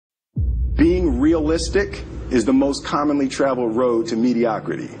Being realistic is the most commonly traveled road to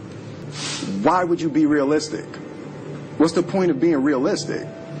mediocrity. Why would you be realistic? What's the point of being realistic?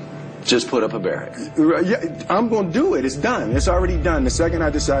 Just put up a barrack. Yeah, I'm going to do it. It's done. It's already done. The second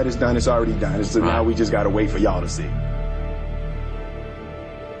I decide it's done, it's already done. So now we just got to wait for y'all to see.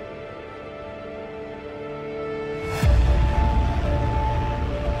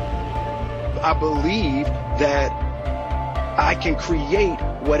 I believe that I can create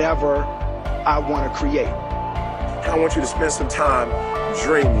whatever I want to create. I want you to spend some time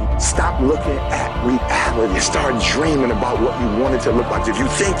dreaming. Stop looking at reality and start dreaming about what you want it to look like. If you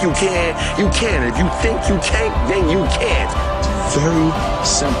think you can, you can. If you think you can't, then you can't. It's very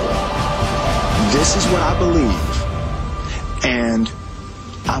simple. This is what I believe, and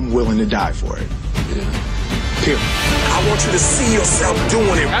I'm willing to die for it. Period. I want you to see yourself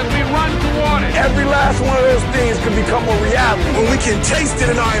doing it. As we run toward it. Every last one of those things can become a reality. When we can taste it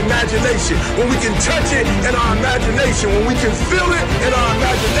in our imagination, when we can touch it in our imagination, when we can feel it in our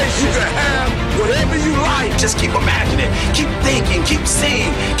imagination, you can have whatever you like. Just keep imagining, keep thinking, keep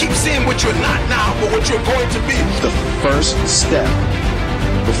seeing what you're not now, but what you're going to be. The first step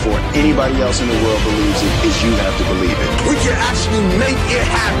before anybody else in the world believes it is you have to believe it. We can actually make it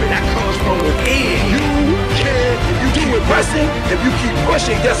happen. That comes from within. You can, if you keep pressing, if you keep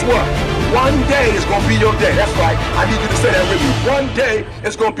pushing, guess what? One day is going to be your day. That's right. I need you to say that with me. One day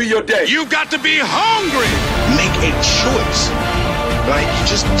is going to be your day. You've got to be hungry. Make a choice, right? You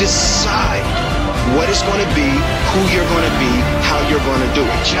just decide what it's going to be, who you're going to be, how you're going to do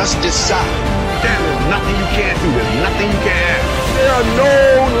it. Just decide. There's nothing you can't do. There's nothing you can't have. There are no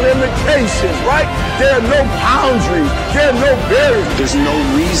limitations, right? There are no boundaries. There are no barriers. There's no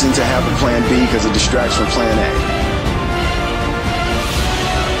reason to have a plan B because it distracts from plan A.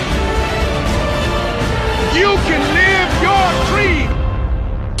 You can live your dream.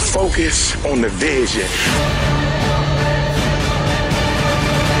 Focus on the vision.